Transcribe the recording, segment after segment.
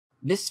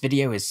This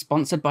video is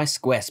sponsored by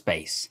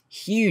Squarespace.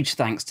 Huge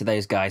thanks to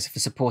those guys for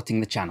supporting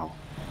the channel.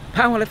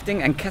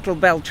 Powerlifting and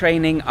kettlebell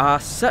training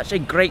are such a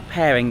great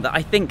pairing that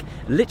I think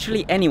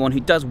literally anyone who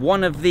does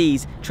one of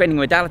these training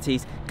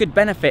modalities could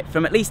benefit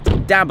from at least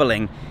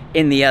dabbling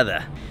in the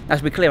other. Now,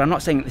 to be clear, I'm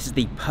not saying that this is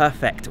the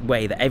perfect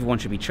way that everyone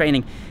should be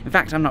training. In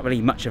fact, I'm not really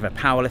much of a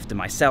powerlifter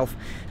myself.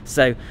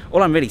 So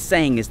all I'm really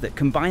saying is that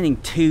combining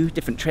two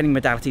different training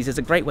modalities is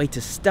a great way to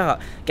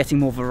start getting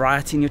more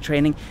variety in your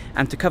training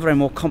and to cover a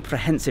more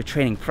comprehensive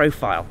training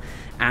profile.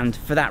 And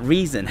for that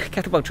reason,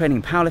 kettlebell training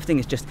and powerlifting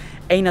is just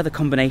another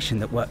combination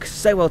that works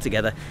so well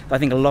together that I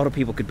think a lot of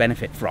people could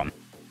benefit from.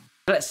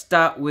 Let's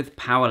start with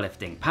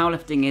powerlifting.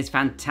 Powerlifting is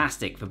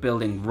fantastic for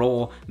building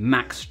raw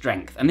max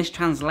strength, and this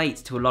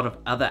translates to a lot of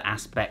other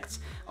aspects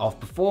of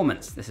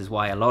performance. This is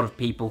why a lot of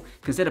people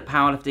consider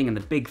powerlifting and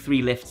the big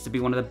three lifts to be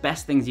one of the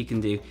best things you can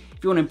do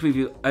if you want to improve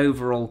your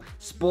overall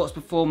sports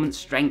performance,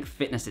 strength,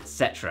 fitness,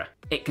 etc.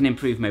 It can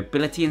improve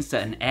mobility in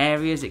certain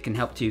areas, it can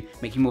help to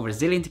make you more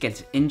resilient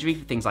against injury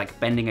for things like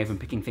bending over and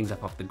picking things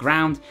up off the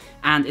ground,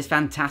 and it's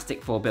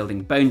fantastic for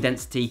building bone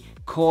density,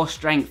 core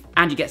strength,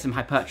 and you get some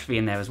hypertrophy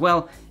in there as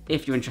well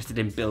if you're interested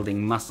in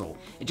building muscle.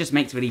 It just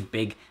makes really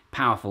big,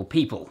 powerful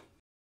people.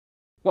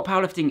 What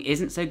powerlifting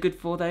isn't so good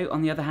for though,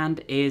 on the other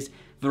hand, is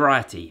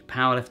variety.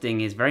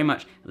 Powerlifting is very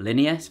much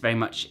linear, it's very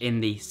much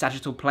in the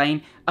sagittal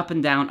plane, up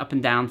and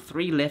down,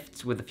 3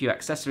 lifts with a few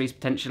accessories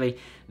potentially.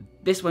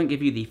 This won't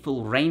give you the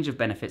full range of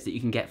benefits that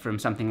you can get from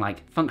something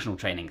like functional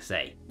training,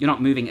 say. You're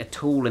not moving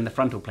at all in the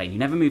frontal plane, you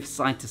never move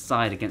side to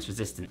side against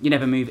resistance, you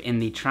never move in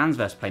the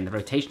transverse plane, the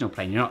rotational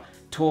plane, you're not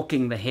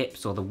torquing the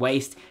hips or the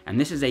waist, and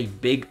this is a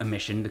big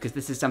omission because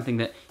this is something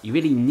that you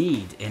really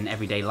need in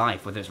everyday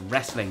life, whether it's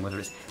wrestling, whether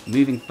it's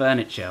moving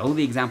furniture, all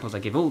the examples I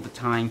give all the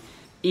time,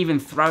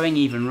 even throwing,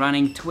 even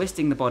running,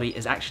 twisting the body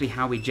is actually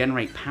how we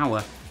generate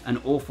power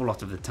an awful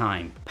lot of the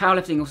time.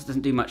 Powerlifting also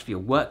doesn't do much for your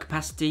work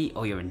capacity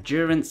or your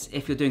endurance.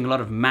 If you're doing a lot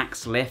of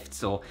max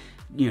lifts or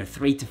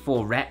 3 to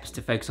 4 reps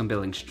to focus on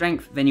building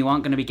strength, then you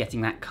aren't going to be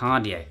getting that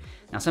cardio.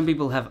 Now, some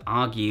people have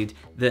argued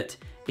that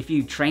if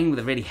you train with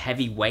a really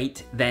heavy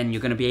weight, then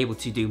you're going to be able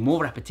to do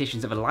more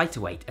repetitions of a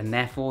lighter weight, and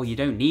therefore you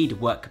don't need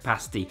work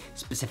capacity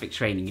specific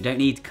training, you don't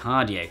need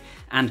cardio.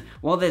 And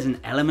while there's an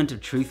element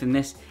of truth in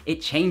this,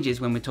 it changes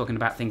when we're talking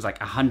about things like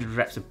 100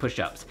 reps of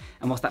push-ups.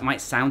 And whilst that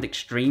might sound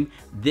extreme,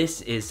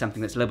 this is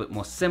something that's a little bit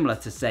more similar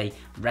to, say,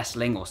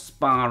 wrestling or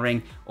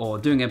sparring or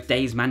doing a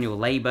day's manual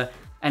labor.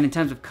 And in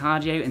terms of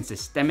cardio and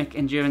systemic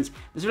endurance,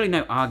 there's really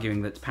no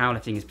arguing that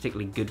powerlifting is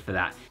particularly good for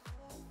that.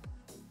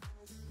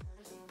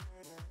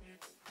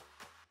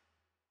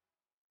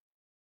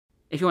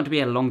 If you want to be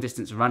a long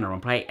distance runner or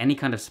play any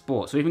kind of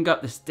sport, or even go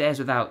up the stairs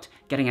without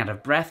getting out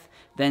of breath,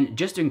 then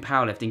just doing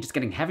powerlifting, just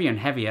getting heavier and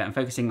heavier and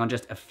focusing on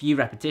just a few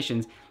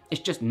repetitions,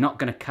 it's just not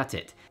going to cut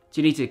it. So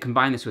you need to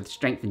combine this with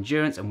strength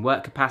endurance and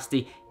work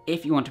capacity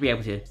if you want to be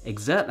able to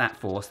exert that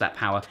force, that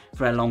power,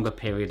 for a longer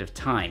period of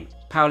time.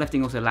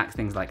 Powerlifting also lacks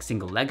things like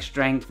single leg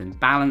strength and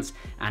balance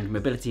and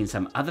mobility in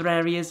some other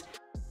areas.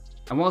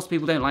 And whilst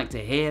people don't like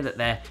to hear that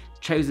their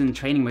chosen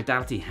training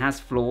modality has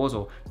flaws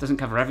or doesn't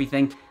cover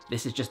everything,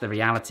 this is just the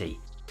reality.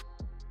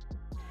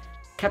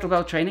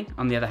 Kettlebell training,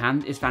 on the other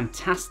hand, is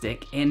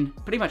fantastic in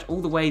pretty much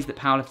all the ways that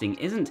powerlifting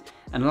isn't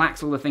and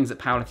lacks all the things that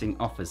powerlifting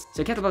offers.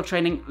 So kettlebell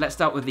training, let's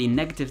start with the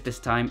negatives this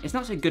time. It's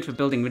not so good for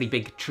building really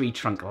big tree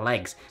trunk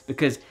legs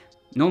because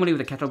normally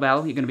with a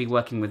kettlebell, you're going to be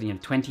working with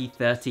 20,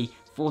 30,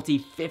 40,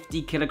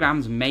 50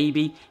 kilograms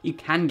maybe. You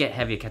can get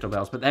heavier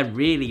kettlebells, but they're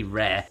really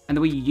rare. And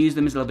the way you use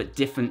them is a little bit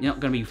different. You're not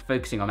going to be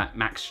focusing on that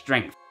max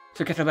strength.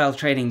 So kettlebell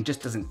training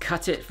just doesn't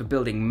cut it for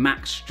building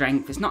max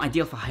strength. It's not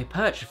ideal for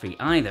hypertrophy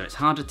either. It's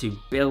harder to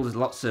build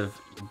lots of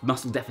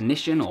muscle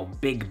definition or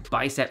big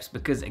biceps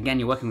because, again,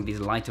 you're working with these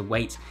lighter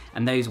weights,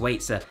 and those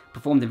weights are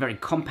performed in very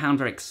compound,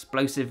 very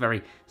explosive,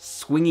 very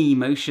swingy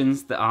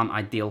motions that aren't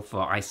ideal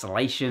for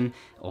isolation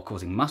or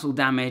causing muscle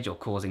damage or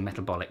causing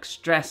metabolic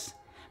stress.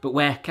 But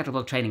where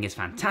kettlebell training is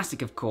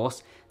fantastic, of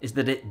course, is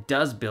that it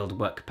does build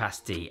work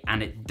capacity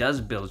and it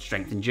does build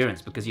strength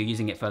endurance because you're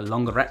using it for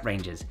longer rep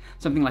ranges.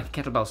 Something like a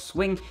kettlebell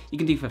swing you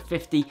can do for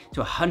 50 to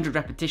 100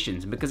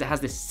 repetitions, and because it has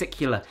this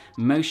circular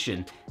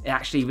motion, it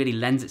actually really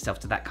lends itself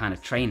to that kind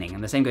of training.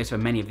 And the same goes for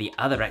many of the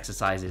other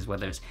exercises,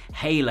 whether it's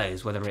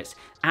halos, whether it's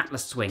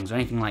atlas swings or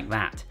anything like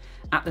that.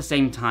 At the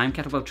same time,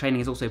 kettlebell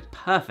training is also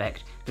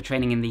perfect for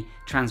training in the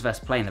transverse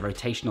plane, the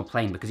rotational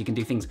plane, because you can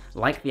do things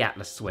like the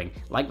atlas swing,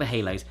 like the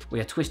halos, where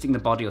you're twisting the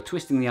body or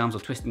twisting the arms or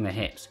twisting the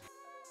hips.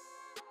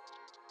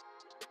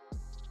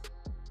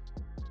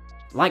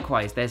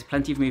 Likewise, there's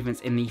plenty of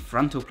movements in the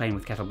frontal plane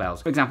with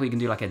kettlebells. For example, you can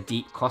do like a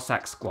deep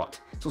Cossack squat.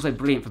 It's also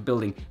brilliant for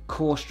building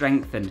core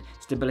strength and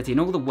stability in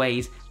all the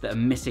ways that are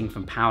missing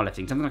from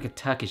powerlifting. Something like a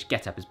Turkish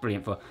get-up is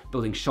brilliant for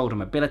building shoulder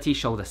mobility,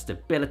 shoulder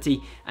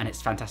stability, and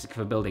it's fantastic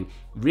for building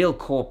real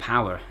core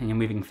power, and you're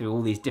moving through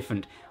all these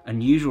different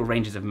unusual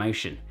ranges of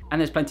motion. And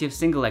there's plenty of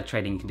single leg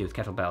training you can do with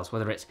kettlebells,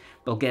 whether it's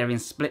Bulgarian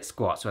split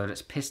squats, whether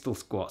it's pistol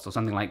squats or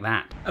something like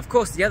that. Of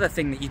course, the other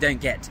thing that you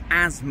don't get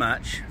as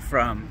much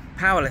from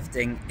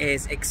powerlifting is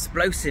is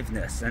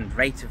explosiveness and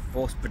rate of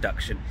force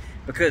production.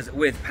 Because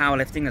with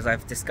powerlifting, as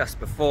I've discussed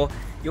before,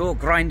 you're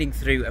grinding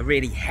through a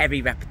really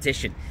heavy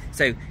repetition.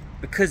 So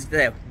because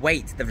the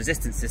weight, the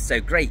resistance is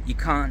so great, you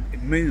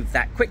can't move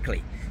that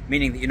quickly,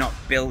 meaning that you're not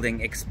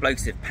building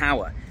explosive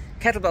power.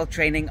 Kettlebell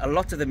training, a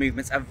lot of the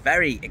movements are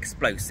very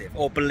explosive,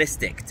 or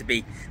ballistic to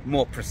be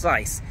more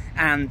precise.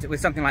 And with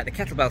something like the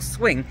kettlebell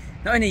swing,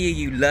 not only are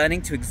you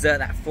learning to exert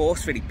that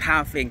force really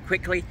powerfully and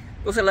quickly,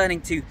 you're also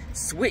learning to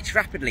switch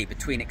rapidly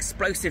between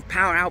explosive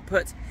power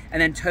output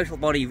and then total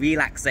body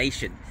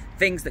relaxation,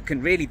 things that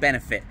can really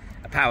benefit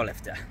a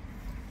powerlifter.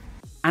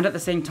 And at the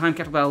same time,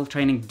 kettlebell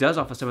training does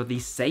offer some of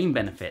these same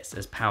benefits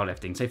as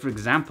powerlifting. So for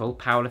example,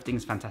 powerlifting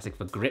is fantastic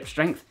for grip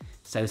strength,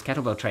 so is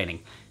kettlebell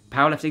training.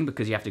 Powerlifting,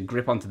 because you have to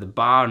grip onto the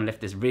bar and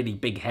lift this really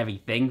big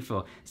heavy thing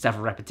for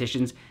several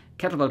repetitions.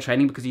 Kettlebell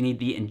training, because you need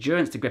the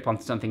endurance to grip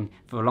onto something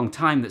for a long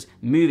time that's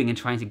moving and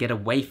trying to get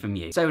away from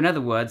you. So in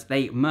other words,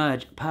 they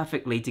merge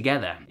perfectly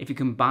together. If you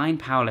combine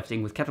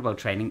powerlifting with kettlebell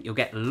training, you'll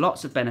get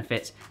lots of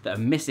benefits that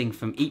are missing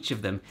from each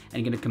of them,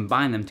 and you're going to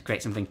combine them to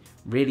create something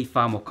really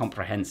far more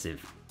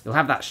comprehensive. You'll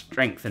have that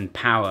strength and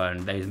power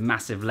and those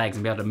massive legs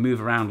and be able to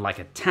move around like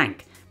a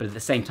tank, but at the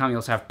same time you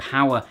also have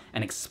power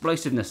and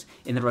explosiveness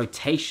in the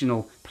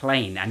rotational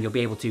plane, and you'll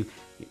be able to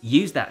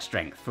use that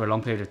strength for a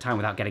long period of time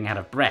without getting out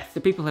of breath.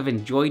 The people have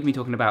enjoyed me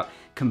talking about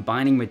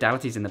combining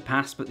modalities in the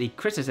past, but the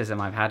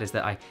criticism I've had is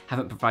that I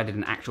haven't provided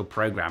an actual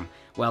program.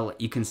 Well,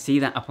 you can see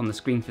that up on the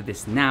screen for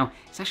this now.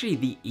 It's actually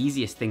the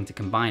easiest thing to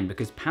combine,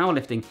 because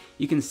powerlifting,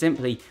 you can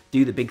simply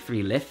do the big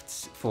 3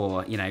 lifts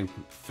for,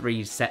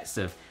 3 sets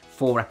of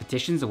 4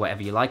 repetitions or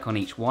whatever you like on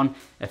each one,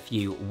 a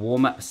few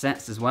warm-up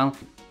sets as well.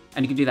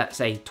 And you can do that,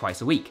 say,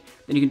 twice a week.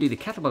 Then you can do the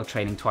kettlebell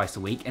training twice a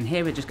week, and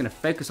here we're just going to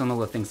focus on all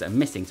the things that are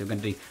missing. So we're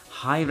going to do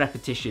high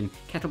repetition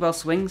kettlebell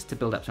swings to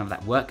build up some of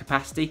that work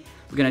capacity.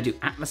 We're going to do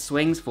Atlas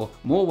swings for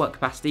more work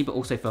capacity, but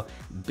also for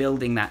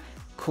building that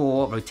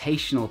core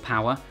rotational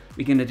power.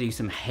 We're going to do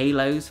some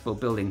halos for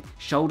building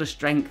shoulder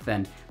strength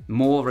and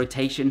more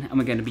rotation, and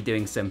we're going to be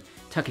doing some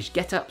Turkish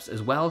get-ups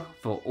as well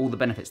for all the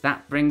benefits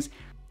that brings.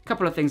 A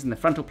couple of things in the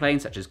frontal plane,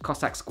 such as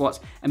Cossack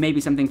squats, and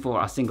maybe something for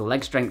our single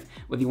leg strength,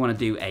 whether you want to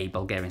do a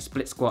Bulgarian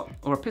split squat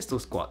or a pistol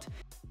squat.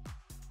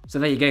 So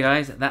there you go,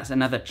 guys. That's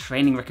another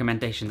training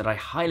recommendation that I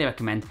highly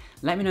recommend.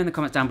 Let me know in the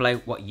comments down below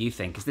what you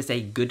think. Is this a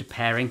good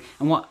pairing?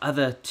 And what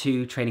other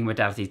 2 training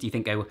modalities do you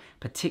think go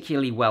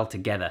particularly well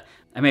together?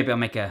 And maybe I'll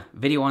make a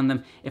video on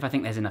them if I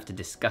think there's enough to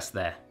discuss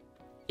there.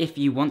 If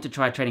you want to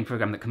try a training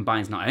program that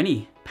combines not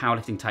only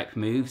powerlifting type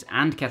moves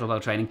and kettlebell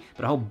training,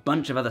 but a whole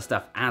bunch of other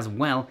stuff as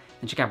well,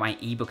 then check out my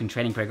ebook and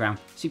training program,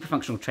 Super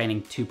Functional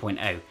Training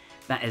 2.0.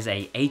 That is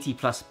a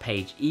 80+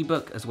 page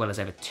ebook, as well as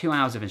over 2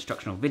 hours of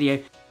instructional video,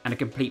 and a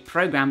complete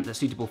program that's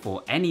suitable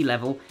for any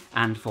level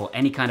and for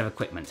any kind of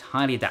equipment,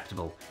 highly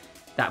adaptable.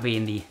 That'll be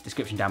in the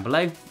description down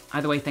below.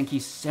 Either way, thank you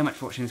so much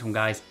for watching this one,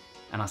 guys,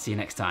 and I'll see you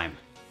next time.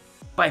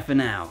 Bye for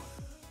now.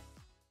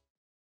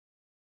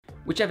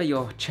 Whichever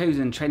your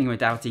chosen training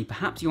modality,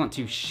 perhaps you want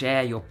to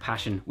share your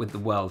passion with the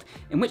world,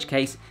 in which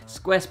case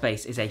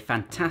Squarespace is a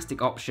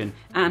fantastic option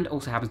and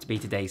also happens to be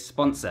today's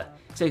sponsor.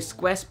 So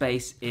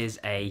Squarespace is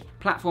a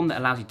platform that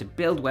allows you to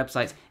build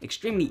websites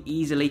extremely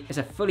easily. It's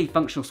a fully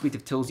functional suite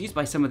of tools used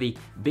by some of the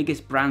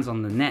biggest brands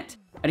on the net,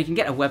 and you can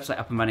get a website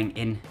up and running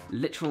in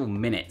literal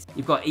minutes.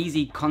 You've got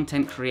easy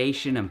content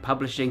creation and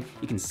publishing.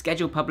 You can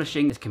schedule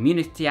publishing. There's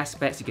community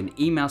aspects. You can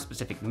email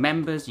specific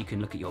members. You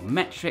can look at your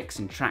metrics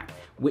and track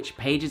which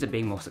pages are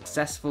being more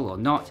successful or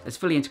not. There's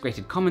fully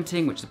integrated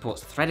commenting, which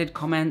supports threaded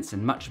comments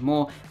and much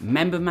more.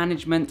 Member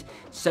management,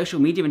 social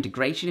media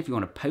integration if you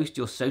want to post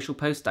your social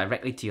posts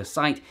directly to your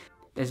site.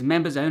 There's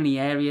members only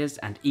areas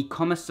and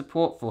e-commerce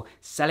support for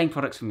selling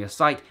products from your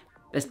site.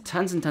 There's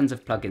tons and tons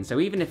of plugins, so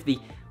even if the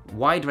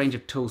wide range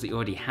of tools that you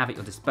already have at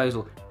your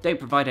disposal don't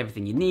provide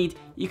everything you need,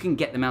 you can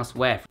get them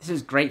elsewhere. This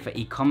is great for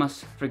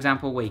e-commerce, for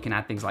example, where you can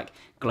add things like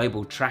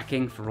global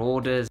tracking for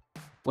orders.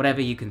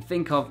 Whatever you can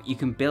think of, you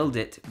can build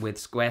it with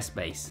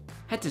Squarespace.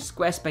 Head to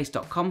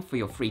squarespace.com for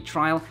your free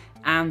trial,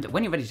 and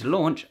when you're ready to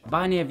launch,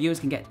 Bioneer viewers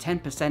can get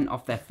 10%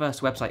 off their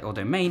first website or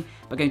domain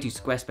by going to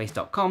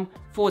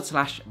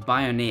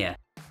squarespace.com/Bioneer.